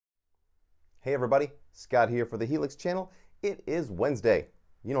Hey everybody, Scott here for the Helix channel. It is Wednesday.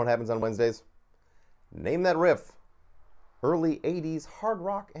 You know what happens on Wednesdays? Name that riff. Early 80s hard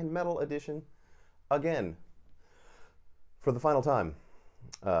rock and metal edition again. For the final time.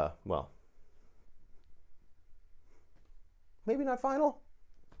 Well, maybe not final.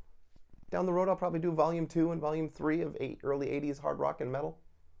 Down the road I'll probably do volume 2 and volume 3 of early 80s hard rock and metal.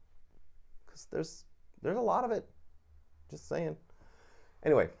 Because there's a lot of it. Just saying.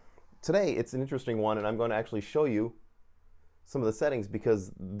 Anyway, today it's an interesting one, and I'm going to actually show you some of the settings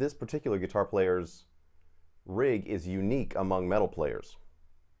because this particular guitar player's rig is unique among metal players.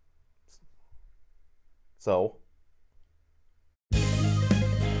 So,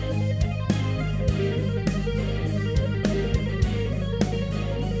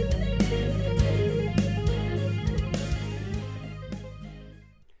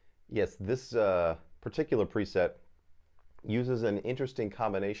 yes, this particular preset uses an interesting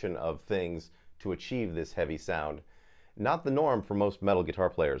combination of things to achieve this heavy sound. Not the norm for most metal guitar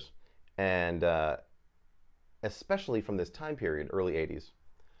players, and especially from this time period, early 80s.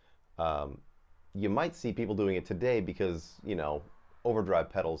 You might see people doing it today because, you know,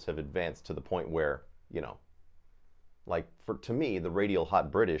 overdrive pedals have advanced to the point where, you know, like to me, the radial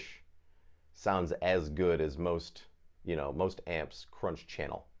hot British sounds as good as most, you know, most amps crunch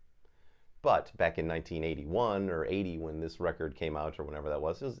channel. But back in 1981 or 80 when this record came out, or whenever that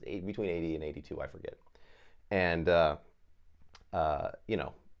was, it was between 80 and 82, I forget. And, you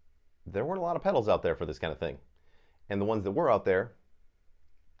know, there weren't a lot of pedals out there for this kind of thing. And the ones that were out there,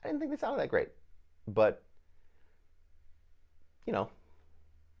 I didn't think they sounded that great. But, you know,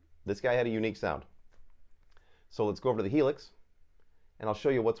 this guy had a unique sound. So let's go over to the Helix, and I'll show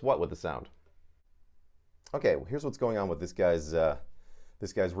you what's what with the sound. Okay, well, here's what's going on with this guy's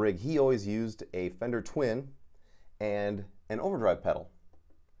rig. He always used a Fender Twin and an overdrive pedal.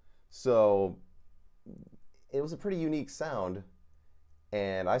 So it was a pretty unique sound,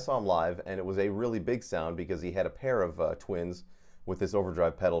 and I saw him live, and it was a really big sound because he had a pair of twins with this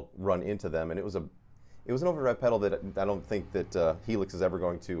overdrive pedal run into them, and it was an overdrive pedal that I don't think that Helix is ever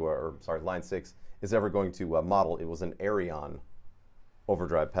going to, or sorry, Line 6 is ever going to model. It was an Arion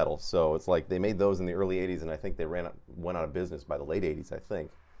overdrive pedal. So it's like they made those in the early 80s, and I think they went out of business by the late 80s, I think.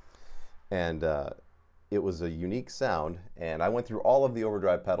 And it was a unique sound, and I went through all of the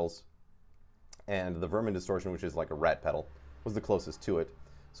overdrive pedals, and the Vermin distortion, which is like a rat pedal, was the closest to it.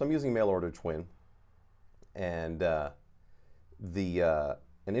 So I'm using mail order twin. And an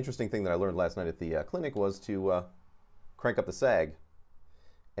interesting thing that I learned last night at the clinic was to crank up the sag,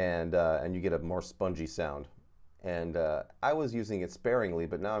 and you get a more spongy sound. And I was using it sparingly,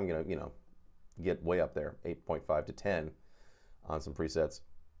 but now I'm gonna, you know, get way up there, 8.5 to 10 on some presets.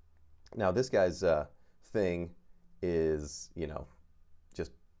 Now this guy's thing is, you know,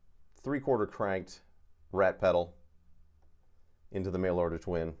 just 3/4 cranked rat pedal into the mail order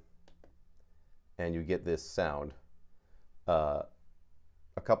twin, and you get this sound. A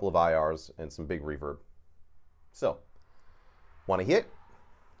couple of IRs and some big reverb. So, want to hit?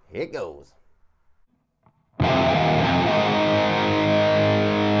 Here it goes.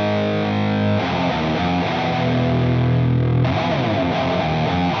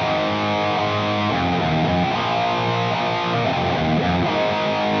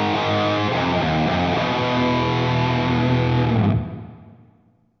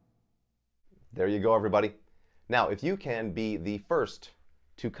 There you go, everybody. Now, if you can be the first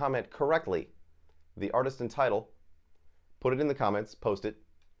to comment correctly the artist and title, put it in the comments, post it,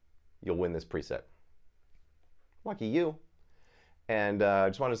 you'll win this preset. Lucky you. And I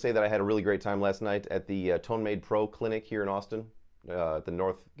just wanted to say that I had a really great time last night at the Tone Made Pro clinic here in Austin, at the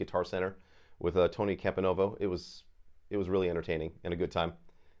North Guitar Center with Tony Campanovo. It was really entertaining and a good time.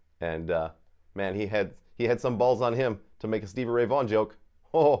 And man, he had some balls on him to make a Stevie Ray Vaughan joke,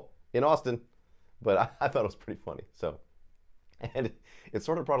 in Austin. But I thought it was pretty funny. So, and it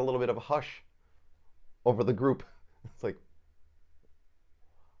sort of brought a little bit of a hush over the group. It's like,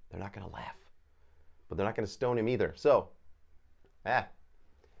 they're not going to laugh, but they're not going to stone him either. So,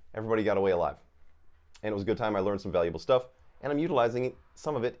 everybody got away alive. And it was a good time. I learned some valuable stuff, and I'm utilizing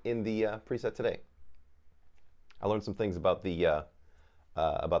some of it in the preset today. I learned some things about the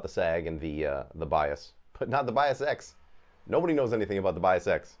sag and the bias, but not the bias X. Nobody knows anything about the bias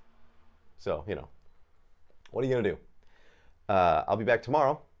X. So, you know, what are you going to do? I'll be back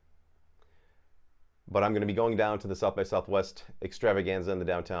tomorrow, but I'm going to be going down to the South by Southwest extravaganza in the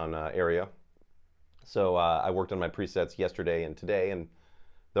downtown area. So I worked on my presets yesterday and today, and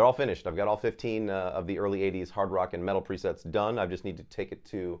they're all finished. I've got all 15 of the early 80s hard rock and metal presets done. I just need to take it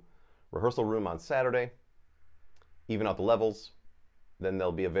to rehearsal room on Saturday, even out the levels, then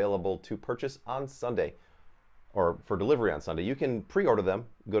they'll be available to purchase on Sunday, or for delivery on Sunday. You can pre-order them.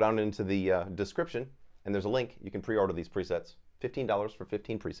 Go down into the description, and there's a link. You can pre-order these presets. $15 for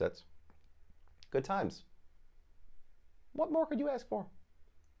 15 presets. Good times. What more could you ask for?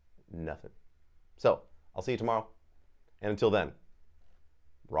 Nothing. So, I'll see you tomorrow. And until then,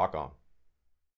 rock on.